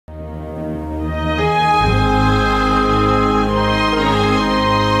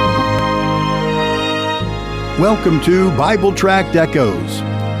Welcome to Bible Tract Echoes.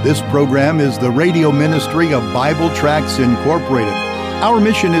 This program is the radio ministry of Bible Tracts Incorporated. Our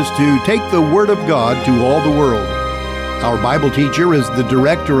mission is to take the Word of God to all the world. Our Bible teacher is the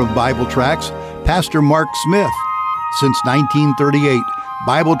director of Bible Tracts, Pastor Mark Smith. Since 1938,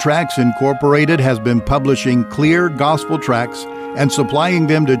 Bible Tracts Incorporated has been publishing clear gospel tracts and supplying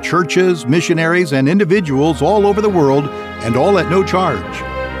them to churches, missionaries, and individuals all over the world, and all at no charge.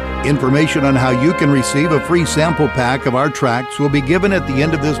 Information on how you can receive a free sample pack of our tracts will be given at the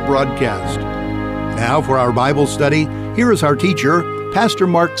end of this broadcast. Now for our Bible study, here is our teacher, Pastor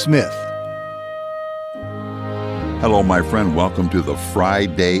Mark Smith. Hello, my friend. Welcome to the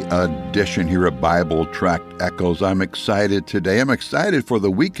Friday edition here at Bible Tract Echoes. I'm excited today. I'm excited for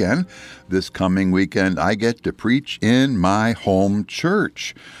the weekend. This coming weekend, I get to preach in my home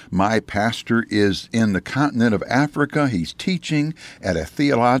church. My pastor is in the continent of Africa. He's teaching at a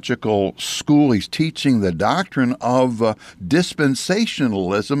theological school. He's teaching the doctrine of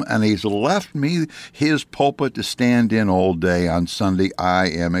dispensationalism, and he's left me his pulpit to stand in all day on Sunday. I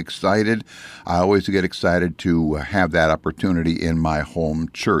am excited. I always get excited to have that opportunity in my home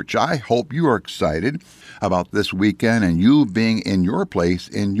church. I hope you are excited about this weekend and you being in your place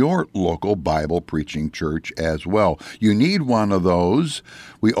in your local Bible preaching church as well. You need one of those.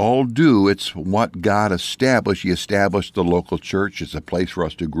 We all do. It's what God established. He established the local church. It's a place for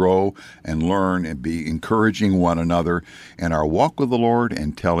us to grow and learn and be encouraging one another in our walk with the Lord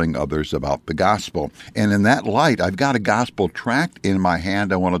and telling others about the gospel. And in that light, I've got a gospel tract in my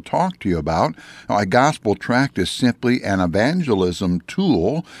hand I want to talk to you about. Now, a gospel tract is simply an evangelism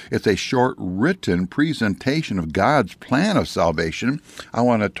tool. It's a short written presentation of God's plan of salvation. I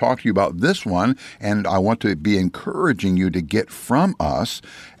want to talk to you about this one, and I want to be encouraging you to get from us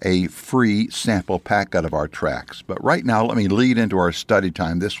a free sample pack out of our tracts. But right now, let me lead into our study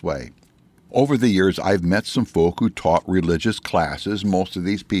time this way. Over the years, I've met some folk who taught religious classes. Most of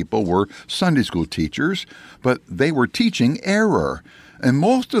these people were Sunday school teachers, but they were teaching error. In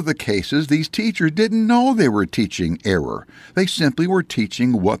most of the cases, these teachers didn't know they were teaching error. They simply were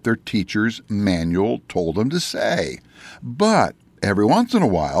teaching what their teacher's manual told them to say. But every once in a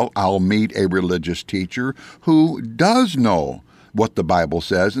while, I'll meet a religious teacher who does know what the Bible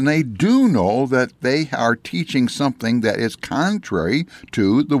says, and they do know that they are teaching something that is contrary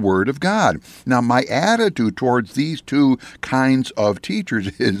to the Word of God. Now, my attitude towards these two kinds of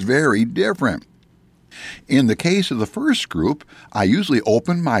teachers is very different. In the case of the first group, I usually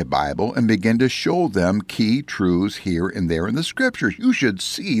open my Bible and begin to show them key truths here and there in the Scriptures. You should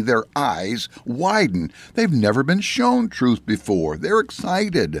see their eyes widen. They've never been shown truth before. They're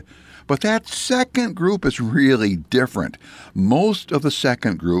excited. But that second group is really different. Most of the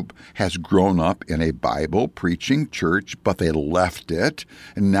second group has grown up in a Bible-preaching church, but they left it,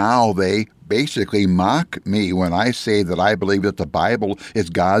 and now they basically mock me when I say that I believe that the Bible is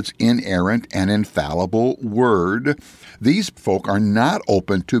God's inerrant and infallible word. These folk are not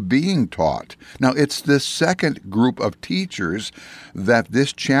open to being taught. Now, it's this second group of teachers that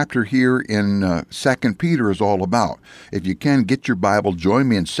this chapter here in 2 Peter is all about. If you can, get your Bible, join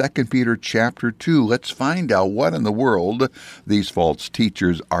me in 2 Peter chapter 2. Let's find out what in the world these false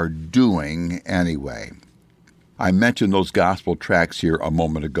teachers are doing anyway. I mentioned those gospel tracts here a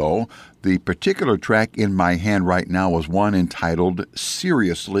moment ago. The particular tract in my hand right now is one entitled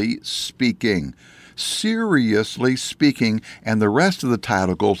Seriously Speaking. Seriously Speaking, and the rest of the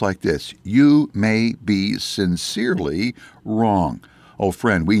title goes like this: You may be sincerely wrong. Oh,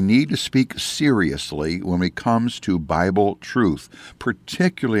 friend, we need to speak seriously when it comes to Bible truth,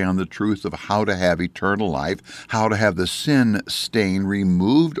 particularly on the truth of how to have eternal life, how to have the sin stain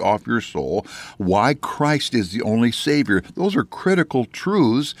removed off your soul, why Christ is the only Savior. Those are critical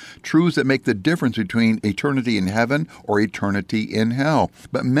truths that make the difference between eternity in heaven or eternity in hell.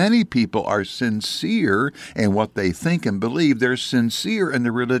 But many people are sincere in what they think and believe. They're sincere in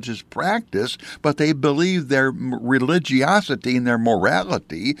their religious practice, but they believe their religiosity and their morality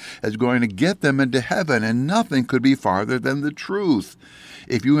is going to get them into heaven, and nothing could be farther than the truth.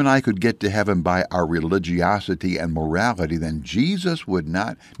 If you and I could get to heaven by our religiosity and morality, then Jesus would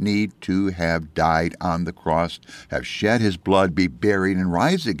not need to have died on the cross, have shed his blood, be buried, and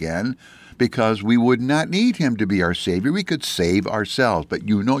rise again, because we would not need him to be our Savior. We could save ourselves, but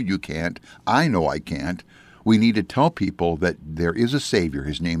you know you can't. I know I can't. We need to tell people that there is a Savior.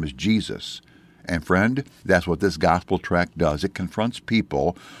 His name is Jesus. And friend, that's what this gospel tract does. It confronts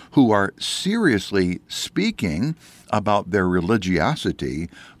people who are seriously speaking about their religiosity,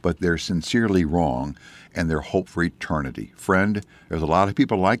 but they're sincerely wrong, and their hope for eternity. Friend, there's a lot of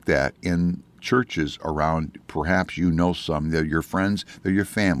people like that in churches around. Perhaps you know some. They're your friends. They're your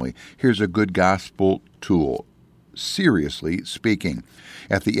family. Here's a good gospel tool. seriously speaking.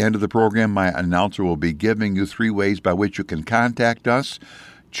 At the end of the program, my announcer will be giving you 3 ways by which you can contact us.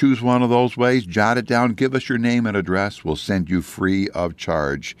 Choose one of those ways, jot it down, give us your name and address. We'll send you free of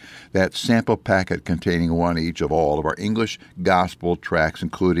charge that sample packet containing one each of all of our English gospel tracts,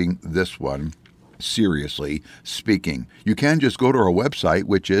 including this one, Seriously Speaking. You can just go to our website,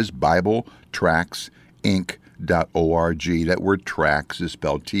 which is BibleTractsInc.org. That word tracts is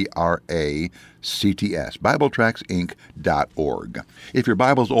spelled Tracts, BibleTractsInc.org. If your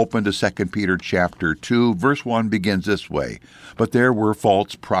Bible's open to 2 Peter chapter 2, verse 1 begins this way: But there were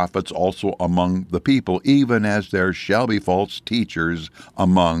false prophets also among the people, even as there shall be false teachers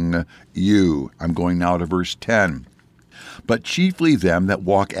among you. I'm going now to verse 10. But chiefly them that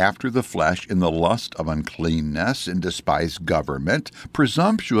walk after the flesh in the lust of uncleanness and despise government.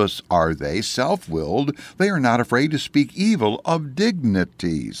 Presumptuous are they, self-willed. They are not afraid to speak evil of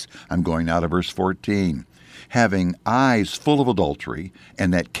dignities. I'm going now to verse 14. Having eyes full of adultery,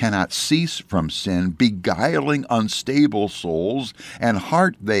 and that cannot cease from sin, beguiling unstable souls, and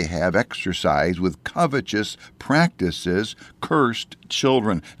heart they have exercised with covetous practices, cursed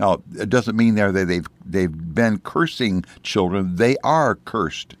children. Now, it doesn't mean there that they've been cursing children. They are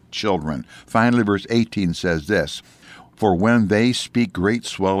cursed children. Finally, verse 18 says this: For when they speak great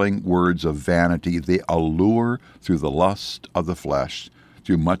swelling words of vanity, they allure through the lust of the flesh,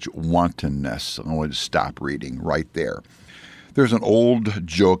 through much wantonness. I want to stop reading right there. There's an old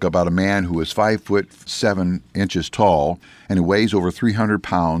joke about a man who is 5'7" tall and he weighs over 300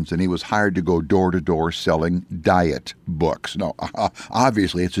 pounds, and he was hired to go door to door selling diet books. Now,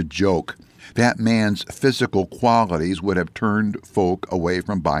 obviously, it's a joke. That man's physical qualities would have turned folk away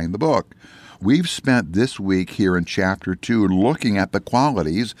from buying the book. We've spent this week here in chapter 2 looking at the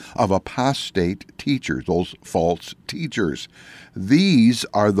qualities of apostate teachers, those false teachers. These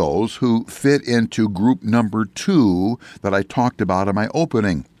are those who fit into group number 2 that I talked about in my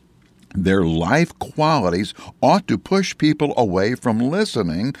opening. Their life qualities ought to push people away from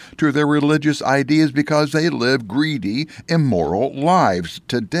listening to their religious ideas because they live greedy, immoral lives.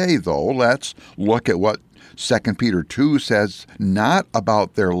 Today, though, let's look at what 2 Peter 2 says, not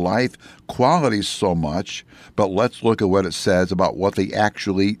about their life qualities so much, but let's look at what it says about what they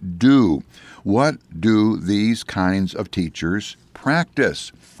actually do. What do these kinds of teachers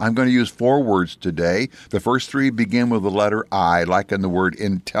practice? I'm going to use 4 words today. The first 3 begin with the letter I, like in the word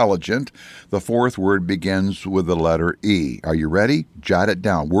intelligent. The 4th word begins with the letter E. Are you ready? Jot it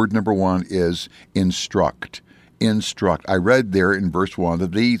down. Word number 1 is instruct. Instruct. I read there in verse 1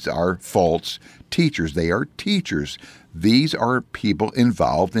 that these are false teachers. They are teachers. These are people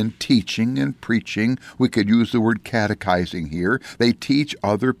involved in teaching and preaching. We could use the word catechizing here. They teach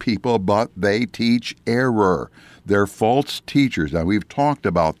other people, but they teach error. They're false teachers. Now, we've talked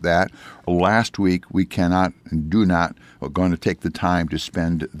about that last week. We cannot and do not, we're going to take the time to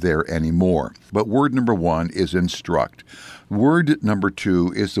spend there anymore. But word number 1 is instruct. Word number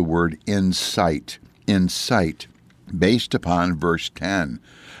 2 is the word incite. Incite, based upon verse 10.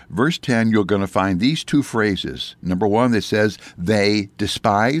 Verse 10, you're going to find these 2 phrases. Number 1, it says, they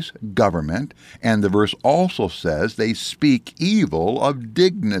despise government, and the verse also says they speak evil of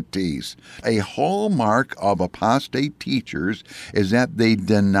dignities. A hallmark of apostate teachers is that they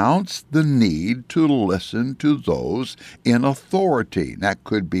denounce the need to listen to those in authority. That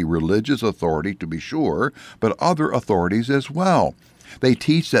could be religious authority, to be sure, but other authorities as well. They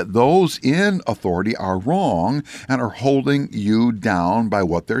teach that those in authority are wrong and are holding you down by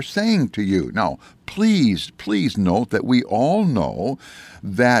what they're saying to you. Now, please note that we all know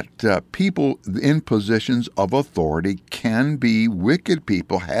that people in positions of authority can be wicked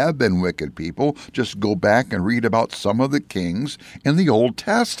people, have been wicked people. Just go back and read about some of the kings in the Old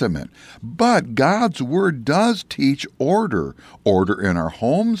Testament. But God's Word does teach order. Order in our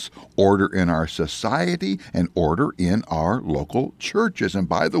homes, order in our society, and order in our local churches. And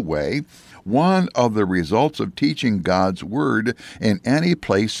by the way, one of the results of teaching God's Word in any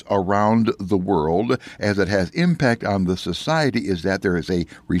place around the world, as it has impact on the society, is that there is a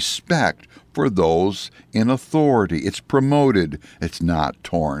respect for those in authority. It's promoted. It's not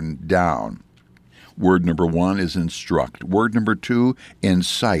torn down. Word number 1 is instruct. Word number 2,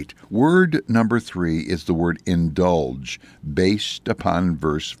 incite. Word number 3 is the word indulge, based upon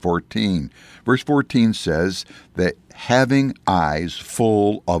verse 14. Verse 14 says that having eyes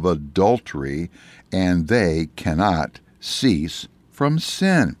full of adultery, and they cannot cease from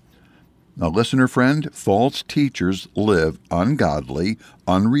sin. Now, listener friend, false teachers live ungodly,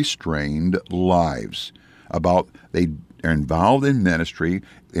 unrestrained lives. They are involved in ministry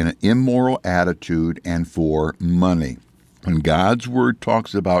in an immoral attitude and for money. When God's Word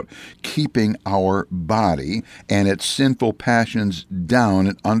talks about keeping our body and its sinful passions down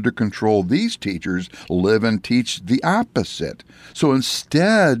and under control, these teachers live and teach the opposite. So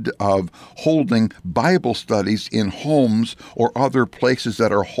instead of holding Bible studies in homes or other places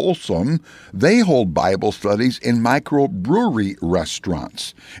that are wholesome, they hold Bible studies in microbrewery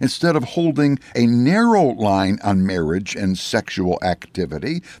restaurants. Instead of holding a narrow line on marriage and sexual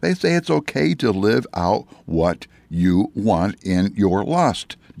activity, they say it's okay to live out what you want in your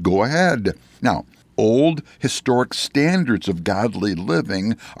lust. Go ahead. Now, old historic standards of godly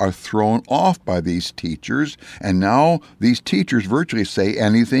living are thrown off by these teachers, and now these teachers virtually say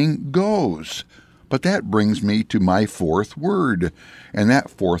anything goes. But that brings me to my fourth word, and that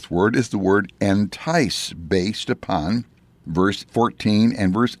fourth word is the word entice, based upon verse 14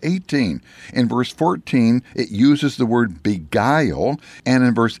 and verse 18. In verse 14, it uses the word beguile, and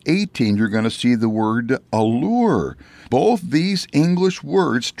in verse 18, you're going to see the word allure. Both these English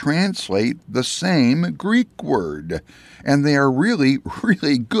words translate the same Greek word, and they are really,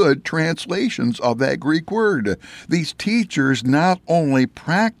 really good translations of that Greek word. These teachers not only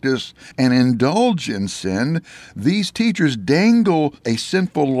practice and indulge in sin, these teachers dangle a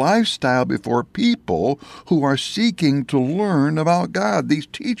sinful lifestyle before people who are seeking to learn about God. These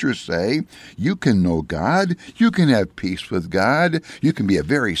teachers say, you can know God, you can have peace with God, you can be a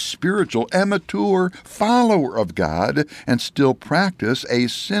very spiritual and mature follower of God, and still practice a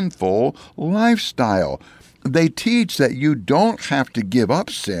sinful lifestyle. They teach that you don't have to give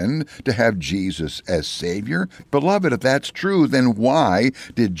up sin to have Jesus as Savior. Beloved, if that's true, then why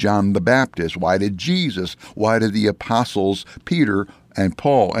did John the Baptist, why did Jesus, why did the apostles Peter and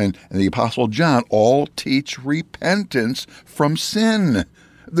Paul and the apostle John all teach repentance from sin?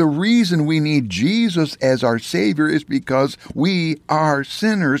 The reason we need Jesus as our Savior is because we are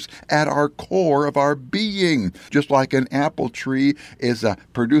sinners at our core of our being. Just like an apple tree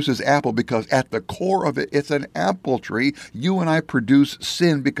produces apple because at the core of it, it's an apple tree. You and I produce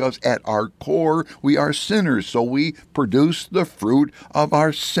sin because at our core, we are sinners. So we produce the fruit of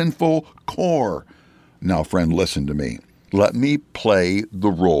our sinful core. Now, friend, listen to me. Let me play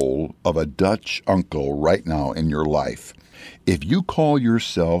the role of a Dutch uncle right now in your life. If you call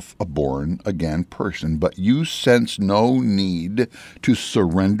yourself a born-again person, but you sense no need to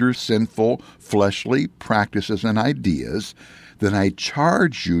surrender sinful, fleshly practices and ideas, then I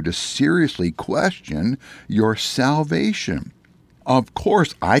charge you to seriously question your salvation. Of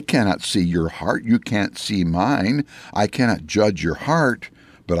course, I cannot see your heart. You can't see mine. I cannot judge your heart,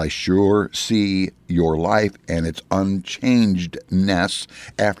 but I sure see your life and its unchangedness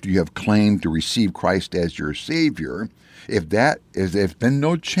after you have claimed to receive Christ as your Savior. If there's been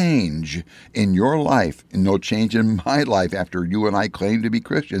no change in your life, and no change in my life after you and I claim to be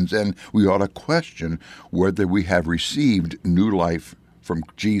Christians, then we ought to question whether we have received new life from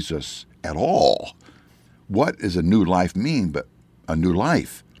Jesus at all. What does a new life mean but a new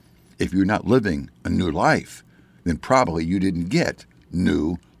life? If you're not living a new life, then probably you didn't get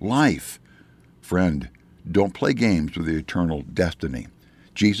new life. Friend, don't play games with your eternal destiny.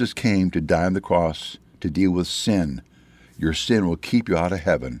 Jesus came to die on the cross to deal with sin. Your sin will keep you out of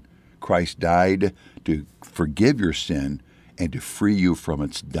heaven. Christ died to forgive your sin and to free you from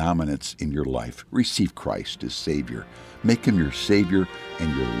its dominance in your life. Receive Christ as Savior. Make Him your Savior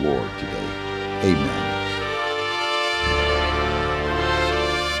and your Lord today. Amen.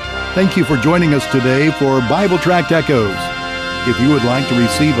 Thank you for joining us today for Bible Tract Echoes. If you would like to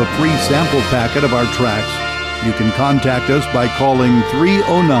receive a free sample packet of our tracts, you can contact us by calling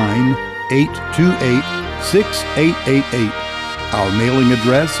 309-828-6888. Our mailing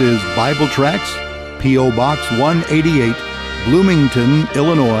address is Bible Tracts, P.O. Box 188, Bloomington,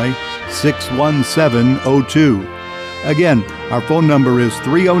 Illinois, 61702. Again, our phone number is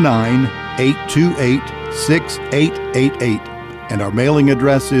 309-828-6888, and our mailing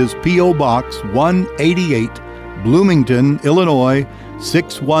address is P.O. Box 188, Bloomington, Illinois,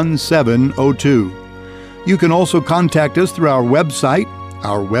 61702. You can also contact us through our website.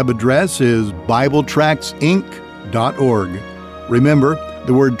 Our web address is BibleTractsInc.org. Remember,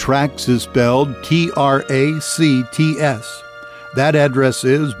 the word tracts is spelled Tracts. That address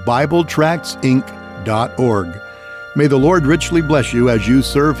is BibleTractsInc.org. May the Lord richly bless you as you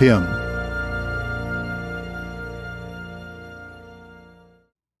serve Him.